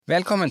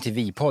Välkommen till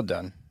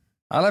Vi-podden.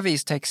 Alla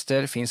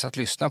Vis-texter finns att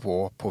lyssna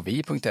på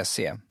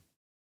vi.se.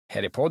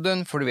 Här i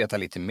podden får du veta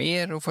lite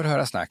mer och får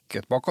höra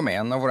snacket bakom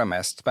en av våra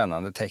mest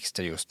spännande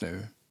texter just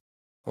nu.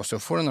 Och så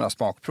får du några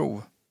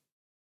smakprov.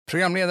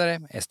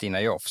 Programledare är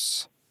Stina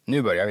Jofs.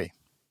 Nu börjar vi.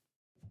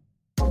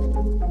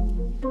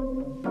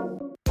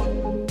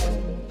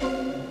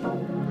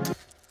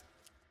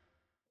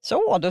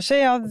 Så, då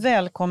säger jag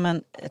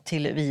välkommen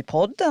till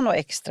Vi-podden och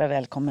extra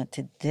välkommen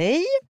till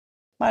dig,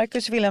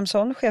 Markus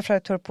Wilhelmson,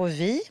 chefredaktör på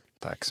Vi.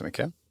 Tack så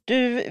mycket.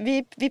 Du,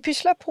 vi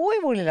pysslar på i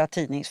vår lilla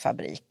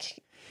tidningsfabrik.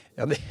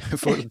 Ja, det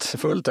är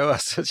fullt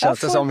ös, känns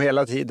det som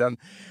hela tiden.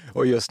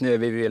 Och just nu är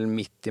vi väl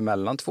mitt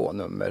emellan två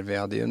nummer. Vi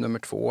hade ju nummer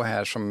 2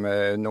 här som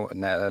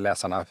när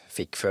läsarna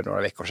fick för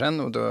några veckor sedan.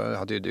 Och då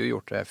hade ju du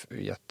gjort det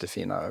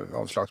jättefina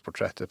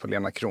avslagsporträttet på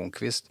Lena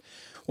Kronqvist.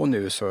 Och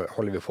nu så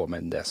håller vi på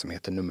med det som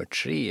heter nummer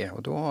 3.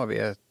 Och då har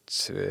vi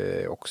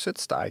också ett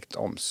starkt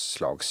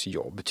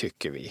omslagsjobb,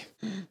 tycker vi.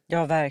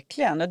 Ja,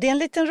 verkligen. Och det är en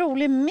liten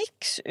rolig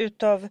mix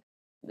utav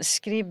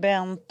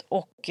skribent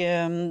och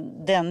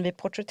den vi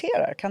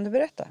porträtterar. Kan du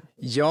berätta?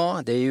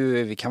 Ja, det är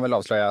ju, vi kan väl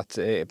avslöja att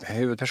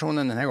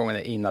huvudpersonen den här gången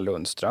är Ina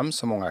Lundström,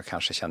 som många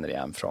kanske känner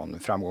igen från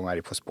framgångar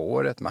i På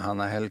spåret med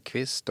Hanna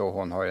Hellqvist. Och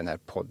hon har ju den här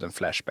podden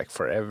Flashback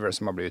Forever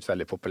som har blivit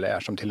väldigt populär,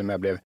 som till och med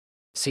blev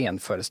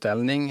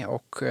scenföreställning.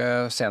 Och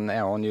sen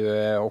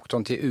är åkte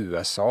hon till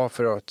USA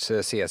för att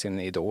se sin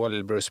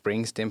idol Bruce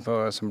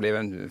Springsteen som blev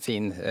en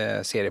fin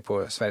serie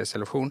på Sveriges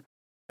Television.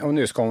 Och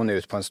nu ska hon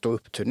ut på en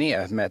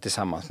stå-upp-turné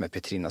tillsammans med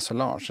Petrina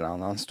Solange, en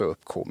annan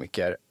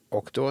stå-upp-komiker.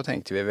 Och då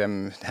tänkte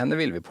vi, henne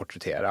vill vi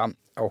porträttera.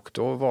 Och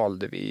då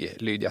valde vi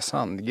Lydia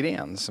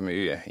Sandgren, som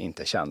ju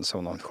inte är känd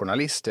som någon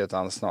journalist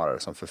utan snarare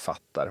som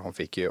författare. Hon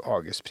fick ju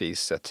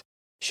Augustpriset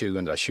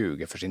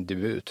 2020 för sin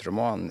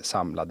debutroman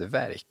Samlade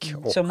verk.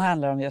 Som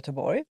handlar om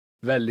Göteborg.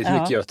 Väldigt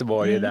mycket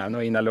Göteborg i den,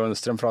 och Ina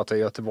Lundström pratar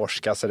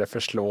göteborgska så det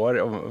förslår.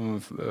 Och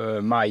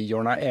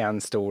Majorna är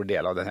en stor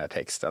del av den här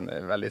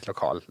texten, väldigt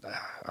lokal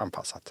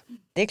anpassat.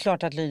 Det är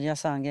klart att Lydia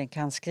Sandgren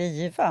kan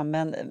skriva,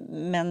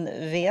 men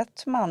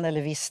vet man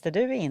eller visste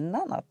du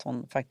innan att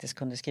hon faktiskt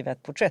kunde skriva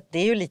ett porträtt? Det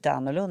är ju lite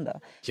annorlunda.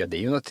 Ja, det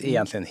är ju något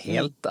egentligen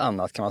helt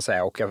annat kan man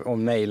säga. Och jag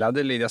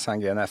mejlade Lydia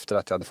Sandgren efter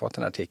att jag hade fått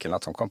den här artikeln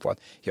att hon kom på att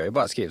jag har ju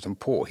bara skrivit om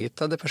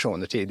påhittade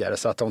personer tidigare,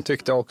 så att de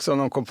tyckte också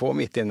när de kom på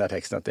mitt i den här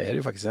texten att det här är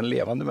ju faktiskt en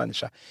levande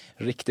människa,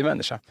 en riktig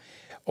människa.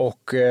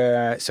 Och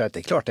så att det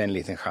är klart det är en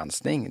liten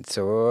chansning.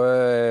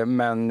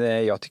 Men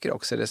jag tycker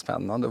också det är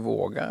spännande att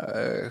våga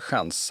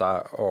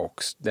chansa,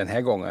 och den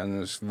här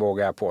gången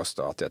vågar jag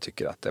påstå att jag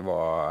tycker att det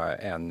var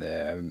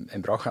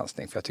en bra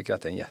chansning, för jag tycker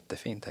att det är en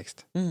jättefin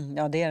text.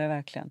 Ja, det är det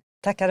verkligen.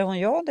 Tackade hon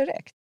ja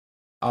direkt?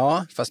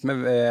 Ja, fast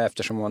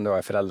eftersom hon då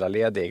är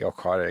föräldraledig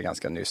och har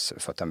ganska nyss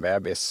fått en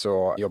bebis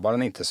så jobbar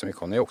hon inte så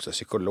mycket. Hon är också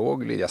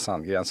psykolog, Lydia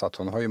Sandgren, så att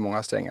hon har ju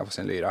många strängar på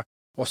sin lyra.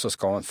 Och så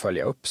ska hon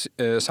följa upp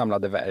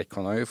Samlade verk.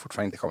 Hon har ju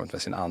fortfarande inte kommit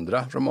med sin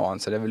andra roman,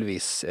 så det är väl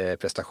viss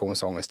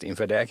prestationsångest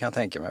inför det, kan jag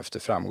tänka mig, efter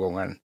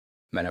framgången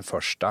med den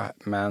första.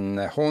 Men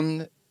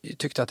hon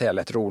tyckte att det är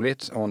lätt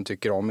roligt. Hon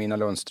tycker om Ina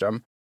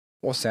Lundström.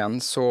 Och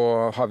sen så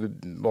har vi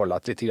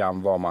bollat lite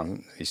grann vad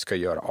vi ska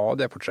göra av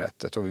det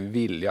porträttet. Och vi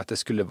vill ju att det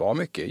skulle vara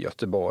mycket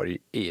Göteborg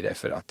i det,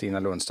 för att Ina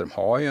Lundström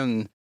har ju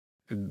en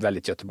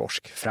väldigt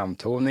göteborgsk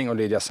framtoning. Och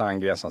Lydia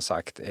Sandgren, som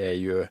sagt,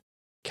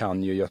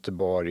 kan ju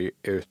Göteborg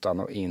utan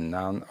och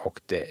innan, och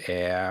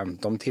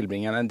de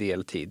tillbringar en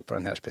del tid på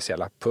den här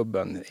speciella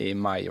pubben i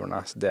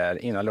Majorna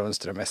där Ina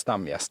Lundström är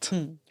stamgäst.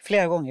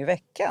 Flera gånger i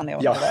veckan är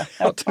hon där.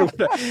 Jag tror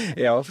det.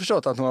 Jag har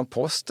förstått att hon har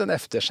posten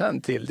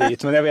eftersänd till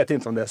dit, men jag vet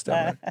inte om det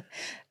stämmer.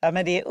 Ja,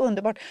 men det är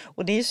underbart.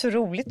 Och det är så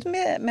roligt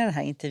med den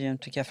här intervjun,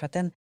 tycker jag, för att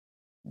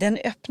den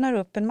öppnar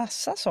upp en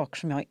massa saker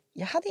som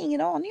jag hade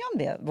ingen aning om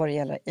det vad det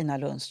gäller Ina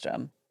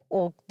Lundström.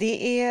 Och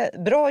det är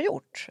bra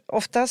gjort.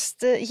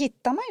 Oftast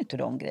hittar man ju inte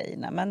de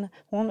grejerna. Men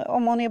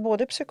om hon är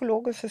både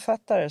psykolog och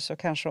författare så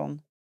kanske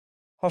hon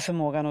har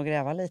förmågan att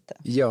gräva lite.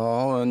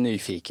 Ja, och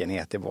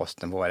nyfikenhet i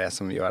botten. Vad är det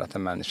som gör att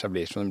en människa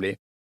blir som den blir?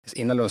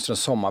 Ina Lundströms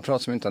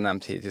sommarprat, som vi inte har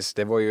nämnt hittills,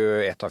 det var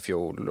ju ett av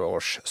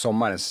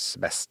sommarens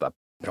bästa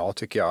prat,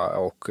 tycker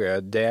jag. Och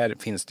där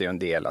finns det ju en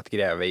del att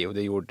gräva i, och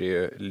det gjorde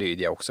ju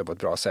Lydia också på ett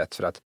bra sätt,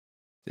 för att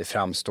det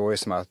framstår ju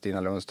som att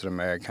Ina Lundström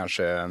är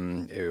kanske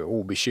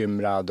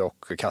obekymrad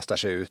och kastar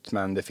sig ut,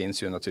 men det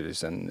finns ju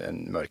naturligtvis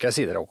en mörkare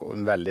sida och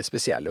en väldigt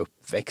speciell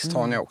uppväxt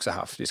har hon ju också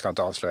haft. Vi ska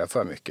inte avslöja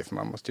för mycket, för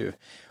man måste ju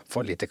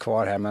få lite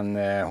kvar här, men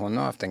hon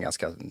har haft en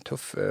ganska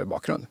tuff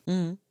bakgrund.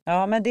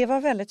 Ja, men det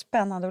var väldigt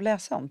spännande att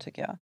läsa om,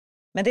 tycker jag.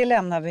 Men det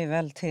lämnar vi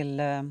väl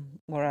till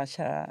våra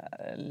kära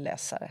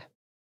läsare.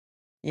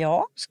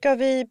 Ja, ska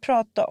vi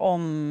prata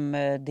om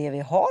det vi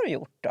har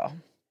gjort då?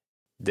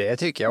 Det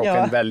tycker jag, och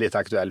en väldigt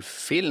aktuell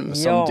film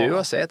som du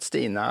har sett,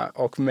 Stina,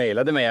 och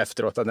mejlade mig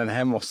efteråt att den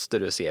här måste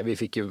du se. Vi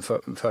fick ju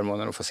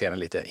förmånen att få se den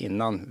lite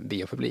innan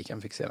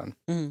biopubliken fick se den.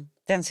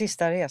 Den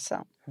sista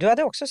resan. Du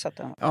hade också sett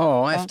den?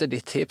 Ja, efter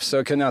ditt tips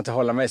så kunde jag inte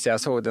hålla mig, så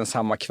jag såg den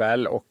samma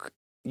kväll och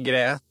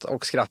grät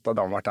och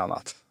skrattade om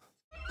vartannat.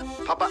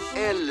 Pappa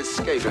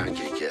älskar ju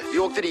Frankrike. Vi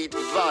åkte dit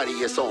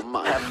varje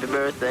sommar. Happy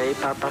birthday,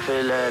 pappa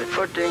fyller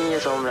 49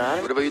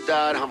 somrar. Och det var ju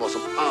där han var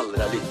som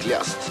allra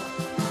lyckligast.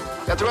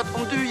 Jag tror att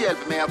om du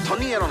hjälper mig att ta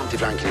ner honom till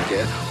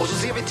Frankrike och så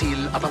ser vi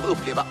till att han får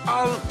uppleva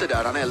allt det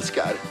där han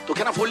älskar, då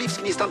kan han få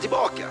livsgnistan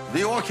tillbaka.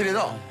 Vi åker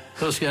idag.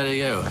 Hur ska det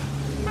gå?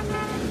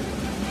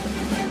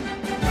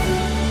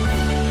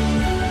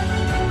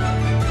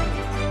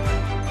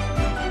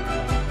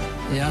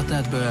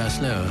 Hjärtat börjar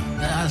slå.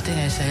 Allting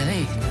är sig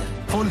likt.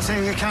 Folk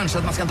säger kanske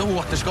att man ska inte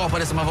återskapa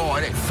det som har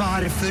varit.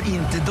 Varför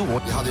inte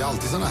då? Vi hade ju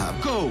alltid såna här.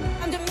 Go!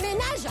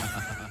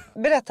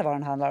 Berätta vad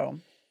den handlar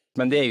om.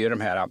 Men det är ju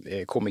de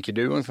här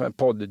komikerduon,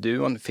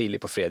 poddduon,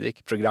 Filip och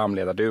Fredrik,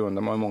 programledarduon.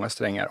 De har många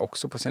strängar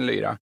också på sin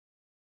lyra.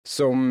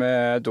 Som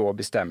då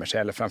bestämmer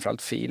sig, eller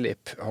framförallt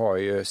Filip har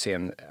ju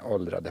sin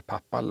åldrade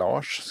pappa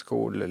Lars,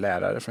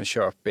 skollärare från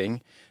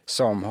Köping,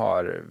 som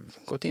har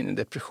gått in i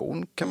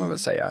depression kan man väl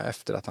säga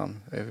efter att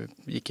han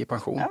gick i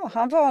pension. Ja,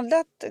 han valde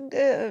att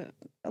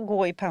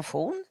gå i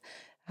pension.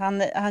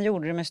 Han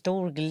gjorde det med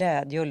stor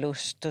glädje och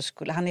lust.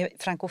 Och han är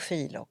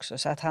frankofil också,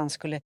 så att han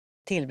skulle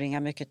tillbringa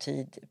mycket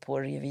tid på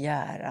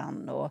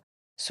Rivieran och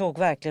såg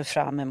verkligen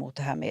fram emot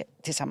det här med,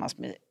 tillsammans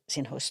med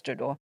sin hustru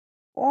då.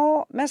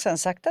 Men sen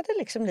saktade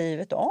liksom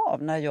livet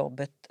av när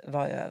jobbet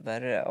var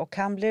över och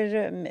han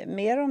blir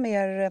mer och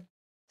mer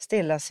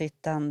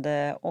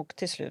stillasittande och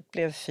till slut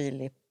blev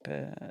Filip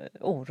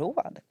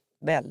oroad,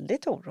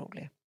 väldigt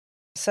orolig.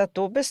 Så att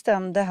då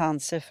bestämde han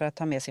sig för att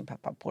ta med sin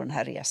pappa på den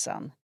här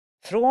resan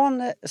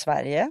från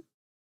Sverige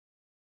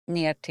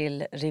ner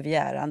till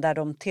Rivieran där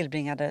de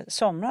tillbringade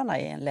somrarna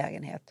i en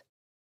lägenhet.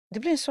 Det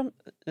blir en sån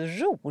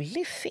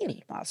rolig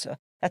film alltså.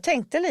 Jag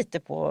tänkte lite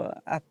på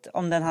att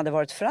om den hade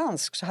varit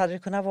fransk så hade det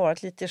kunnat vara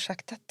lite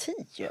Jacques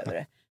Tati över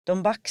det.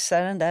 De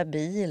baxar den där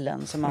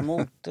bilen som har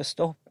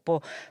motorstopp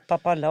och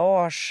pappa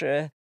Lars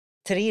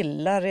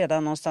trillar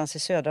redan någonstans i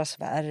södra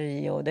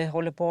Sverige och det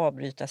håller på att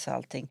avbrytas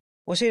allting.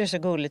 Och så är det så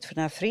gulligt för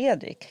den här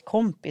Fredrik,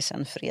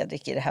 kompisen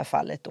Fredrik i det här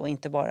fallet och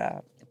inte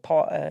bara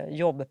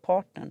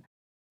jobbpartnern.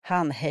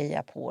 Han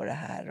hejar på det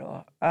här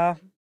och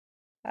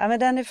ja, men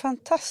den är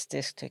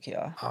fantastisk tycker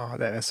jag. Ja,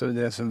 det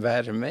är så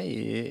värme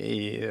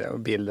i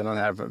bilden av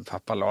den här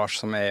pappa Lars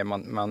som är,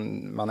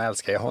 man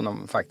älskar ju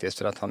honom faktiskt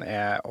för att han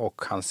är,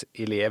 och hans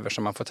elever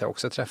som man får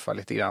också träffa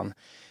lite grann,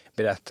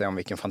 berätta om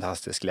vilken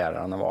fantastisk lärare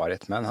han har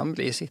varit. Men han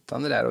blir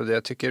sittande där och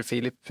det tycker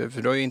Filip,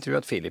 för du har ju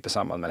intervjuat Filip i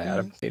samband med det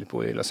här. Filip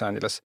bor i Los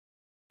Angeles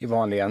i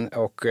vanligen.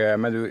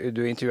 Men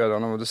du intervjuade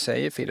honom och då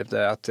säger Filip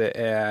där att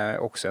det är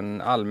också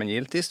en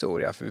allmängiltig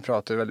historia. För vi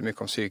pratar väldigt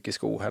mycket om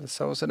psykisk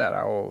ohälsa och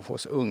sådär. Och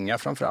hos unga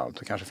framförallt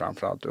och kanske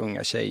framförallt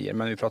unga tjejer.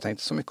 Men vi pratar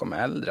inte så mycket om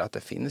äldre. Att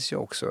det finns ju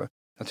också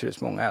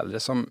naturligtvis många äldre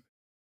som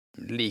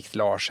likt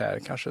Lars här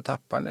kanske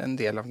tappar en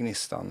del av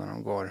gnistan när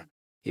de går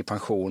i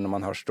pension. Och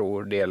man har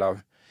stor del av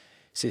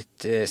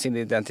sin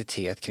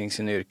identitet kring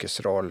sin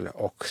yrkesroll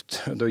och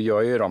då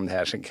gör ju de det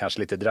här kanske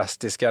lite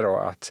drastiska då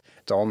att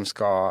de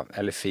ska,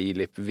 eller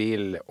Filip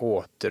vill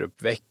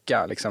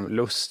återuppväcka liksom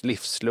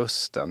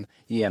livslusten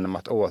genom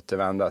att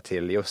återvända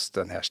till just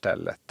det här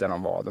stället där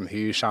de var. De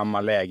hyr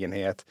samma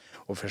lägenhet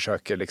och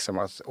försöker liksom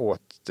att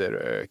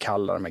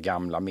återkalla de här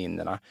gamla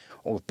minnena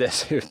och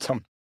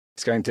dessutom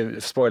ska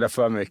inte spoila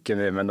för mycket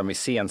nu, men de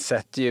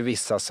iscensätter ju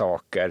vissa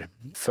saker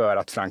för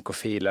att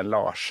frankofilen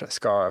Lars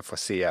ska få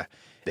se.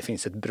 Det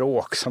finns ett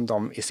bråk som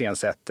de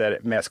iscensätter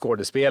med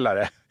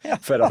skådespelare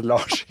för att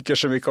Lars tycker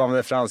så mycket om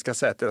det franska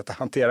sättet att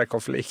hantera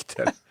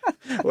konflikter.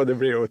 Och det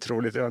blir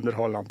otroligt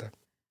underhållande.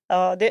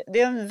 Ja,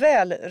 det är en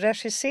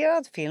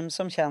välregisserad film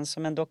som känns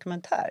som en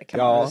dokumentär kan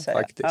man väl säga.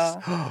 Faktiskt.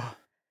 Ja.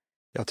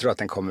 Jag tror att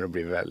den kommer att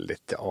bli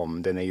väldigt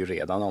den är ju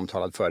redan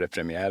omtalad före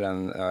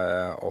premiären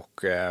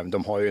och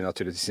de har ju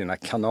naturligtvis sina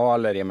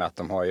kanaler i och med att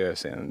de har ju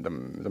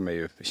de är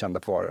ju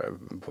kända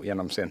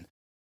genom sin.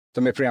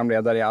 De är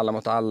programledare i Alla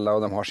mot alla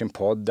och de har sin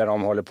podd där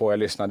de håller på. Jag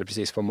lyssnade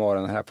precis på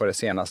morgonen här på det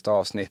senaste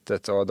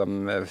avsnittet och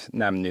de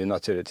nämner ju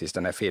naturligtvis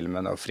den här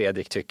filmen och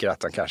Fredrik tycker att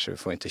de kanske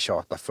får inte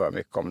tjata för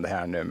mycket om det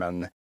här nu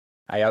men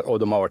och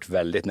de har varit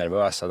väldigt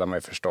nervösa. De har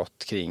ju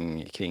förstått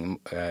kring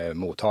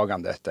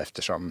mottagandet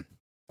eftersom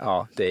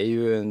det är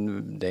ju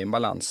en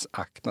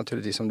balansakt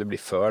naturligtvis om det blir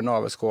för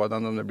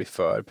navelskådande, om det blir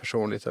för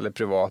personligt eller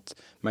privat.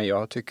 Men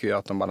jag tycker ju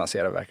att de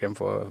balanserar verkligen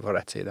på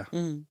rätt sida.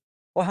 Mm.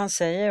 Och han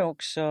säger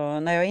också,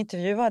 när jag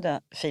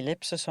intervjuade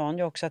Filip så sa han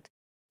ju också att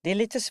det är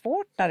lite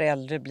svårt när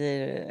äldre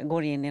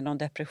går in i någon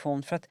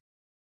depression för att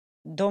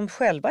de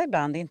själva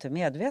ibland är inte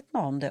medvetna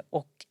om det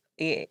och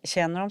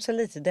känner de sig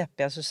lite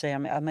deppiga så säger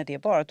de att det är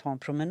bara att ta en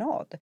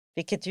promenad.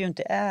 Vilket ju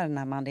inte är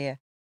när man är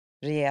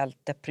rejält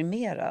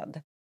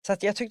deprimerad. Så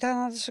att jag tyckte han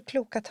hade så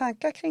kloka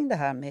tankar kring det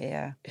här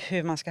med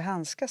hur man ska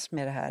handskas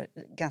med det här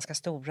ganska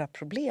stora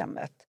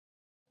problemet.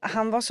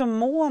 Han var så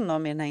mån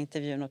om i den här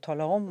intervjun att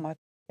tala om att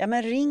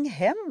ring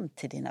hem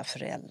till dina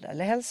föräldrar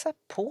eller hälsa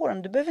på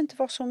dem. Du behöver inte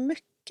vara så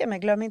mycket, men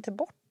glöm inte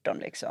bort dem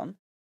liksom.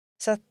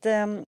 Så att,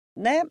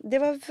 det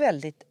var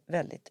väldigt,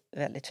 väldigt,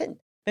 väldigt fint.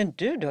 Men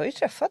du har ju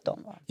träffat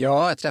dem va?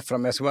 Ja, jag träffade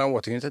dem. Jag ska bara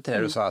återknyta till det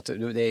du sa att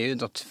det är ju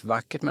något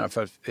vackert med dem.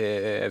 För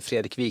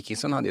Fredrik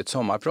Wikingsson hade ju ett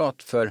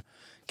sommarprat för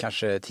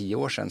kanske 10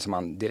 år sedan som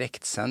han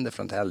direkt sände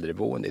från ett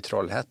äldreboende i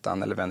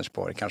Trollhättan eller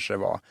Vänersborg. Kanske det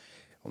var,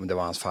 om det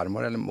var hans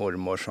farmor eller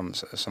mormor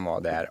som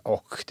var där.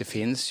 Och det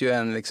finns ju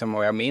en, liksom,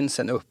 och jag minns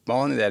en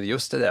uppmaning där,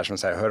 just det där som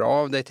säger, hör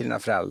av dig till dina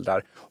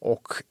föräldrar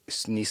och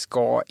ni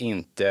ska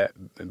inte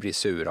bli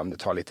sura om det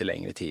tar lite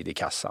längre tid i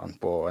kassan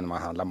när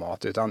man handlar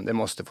mat, utan det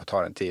måste få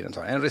ta den tiden.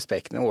 En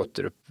respekt, en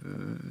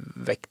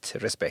återuppväckt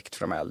respekt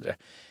för de äldre.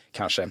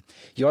 Kanske.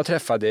 Jag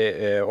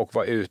träffade och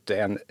var ute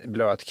en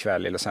blöt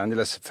kväll i Los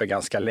Angeles för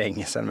ganska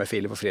länge sedan med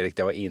Filip och Fredrik.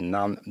 Det var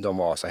innan de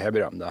var så här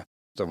berömda.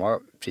 De var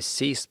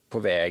precis på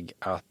väg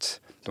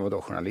de var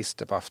då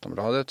journalister på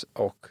Aftonbladet.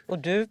 Och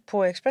du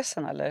på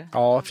Expressen eller?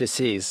 Ja,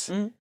 precis.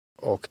 Mm.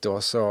 Och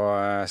då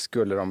så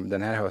skulle de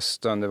den här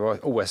hösten, det var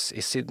OS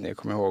i Sydney,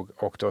 kommer jag ihåg.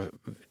 Och då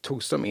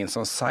togs de in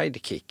som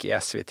sidekick i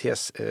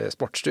SVT:s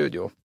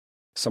sportstudio.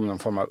 Som någon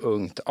form av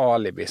ungt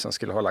alibi som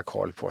skulle hålla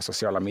koll på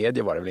sociala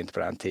medier, var det väl inte på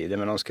den tiden,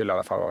 men de skulle i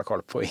alla fall hålla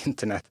koll på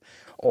internet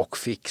och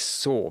fick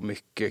så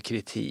mycket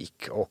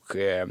kritik. Och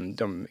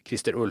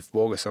Christer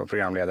Ulfbåge som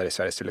programledare i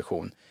Sveriges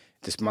Television,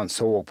 man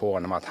såg på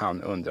honom att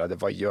han undrade,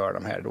 vad gör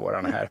de här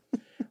dårarna här?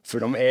 För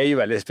de är ju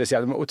väldigt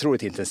speciella, de är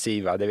otroligt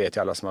intensiva, det vet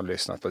ju alla som har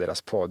lyssnat på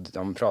deras podd.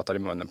 De pratar i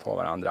munnen på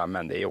varandra,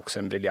 men det är också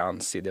en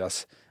briljans i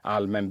deras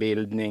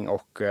allmänbildning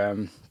och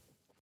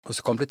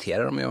så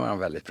kompletterar de ju varandra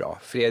väldigt bra.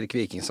 Fredrik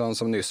Wikingsson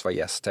som nyss var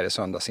gäst här i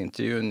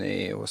söndagsintervjun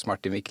hos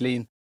Martin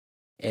Wiklin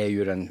är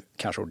ju den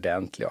kanske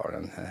ordentliga av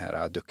den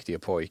här duktiga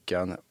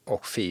pojken.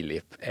 Och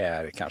Filip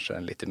är kanske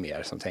en lite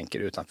mer som tänker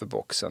utanför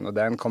boxen. Och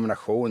den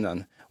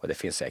kombinationen, och det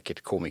finns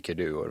säkert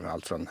komikerduor,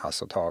 allt från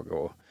Hasse och Tage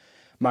och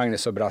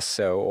Magnus och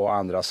Brasse och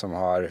andra som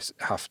har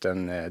haft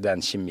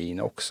den kemin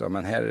också.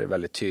 Men här är det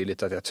väldigt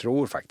tydligt att jag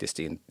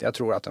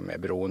tror att de är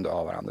beroende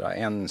av varandra.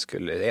 1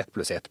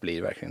 + 1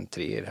 blir verkligen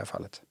 3 i det här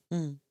fallet.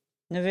 Mm.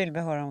 Nu vill vi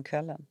höra om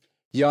kvällen.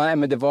 Ja,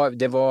 men det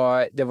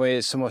var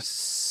ju som att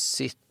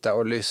sitta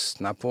och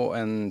lyssna på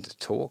en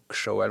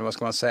talkshow, eller vad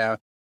ska man säga.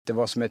 Det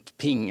var som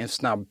en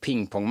snabb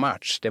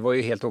pingpongmatch. Det var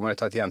ju helt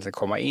omöjligt att egentligen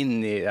komma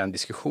in i den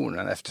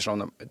diskussionen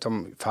eftersom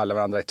de faller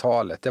varandra i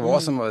talet. Det var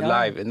som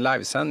en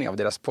livesändning av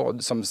deras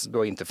podd som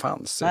då inte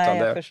fanns. Nej,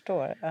 jag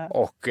förstår. Ja.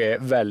 Och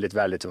väldigt,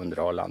 väldigt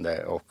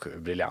underhållande och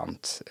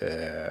briljant.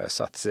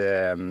 Så att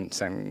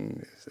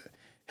sen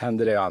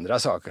händer det andra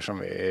saker som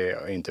vi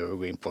inte vill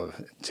gå in på,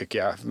 tycker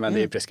jag. Men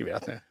det är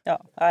preskriberat nu.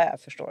 Ja, jag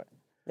förstår.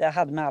 Det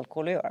hade med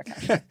alkohol att göra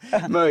kanske.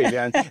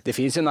 Möjligen. Det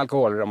finns en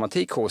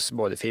alkoholromantik hos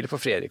både Filip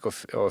och Fredrik.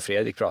 Och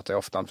Fredrik pratar ju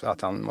ofta om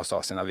att han måste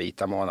ha sina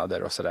vita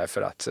månader och sådär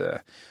för att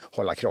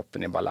hålla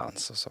kroppen i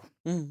balans och så.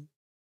 Mm.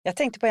 Jag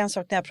tänkte på en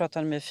sak när jag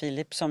pratade med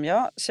Filip som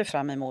jag ser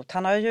fram emot.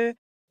 Han har ju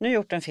nu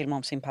gjort en film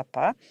om sin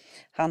pappa.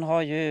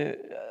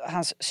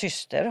 Hans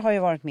syster har ju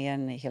varit med i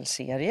en hel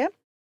serie.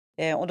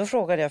 Och då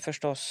frågade jag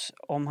förstås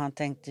om han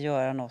tänkte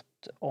göra något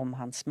om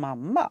hans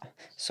mamma,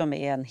 som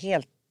är en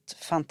helt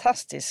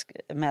fantastisk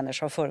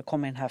människa och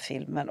förekommer i den här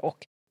filmen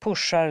och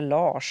pushar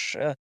Lars.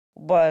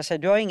 Bara säger,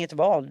 du har inget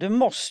val, du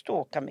måste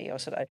åka med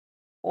och sådär.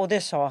 Och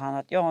det sa han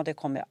att ja, det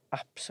kommer jag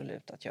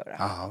absolut att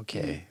göra.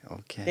 Okej.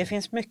 Det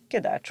finns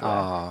mycket där tror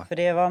jag. För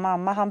det var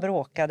mamma han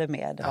bråkade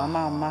med, det var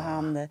mamma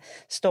han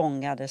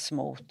stångades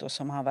mot och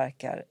som han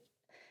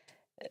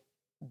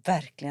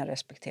verkligen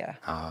respektera.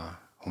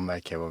 Hon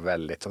verkar vara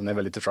hon är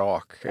väldigt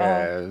rak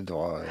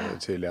då,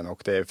 tydligen,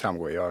 och det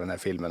framgår ju av den här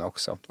filmen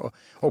också.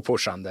 Och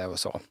pushande och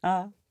så.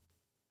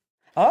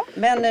 Ja,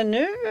 men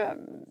nu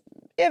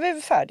är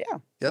vi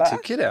färdiga.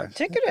 Jag tycker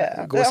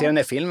det. Gå och se den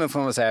här filmen får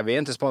man säga. Vi är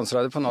inte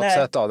sponsrade på något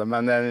sätt av den,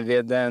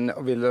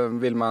 men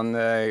vill man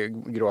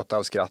gråta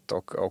av skratt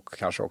och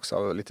kanske också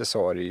av lite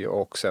sorg,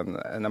 och sen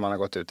när man har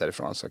gått ut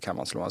därifrån så kan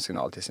man slå en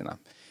signal till sina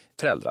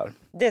föräldrar.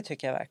 Det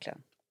tycker jag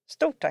verkligen.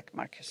 Stort tack,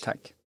 Markus.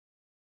 Tack.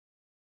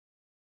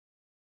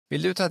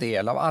 Vill du ta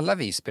del av alla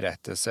VIs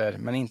berättelser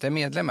men inte är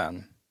medlem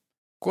än?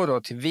 Gå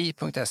då till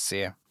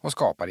vi.se och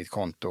skapa ditt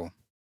konto.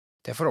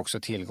 Det får också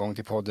tillgång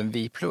till podden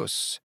Vi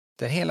Plus,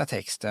 där hela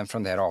texten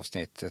från det här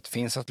avsnittet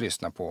finns att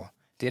lyssna på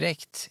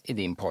direkt i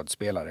din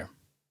poddspelare.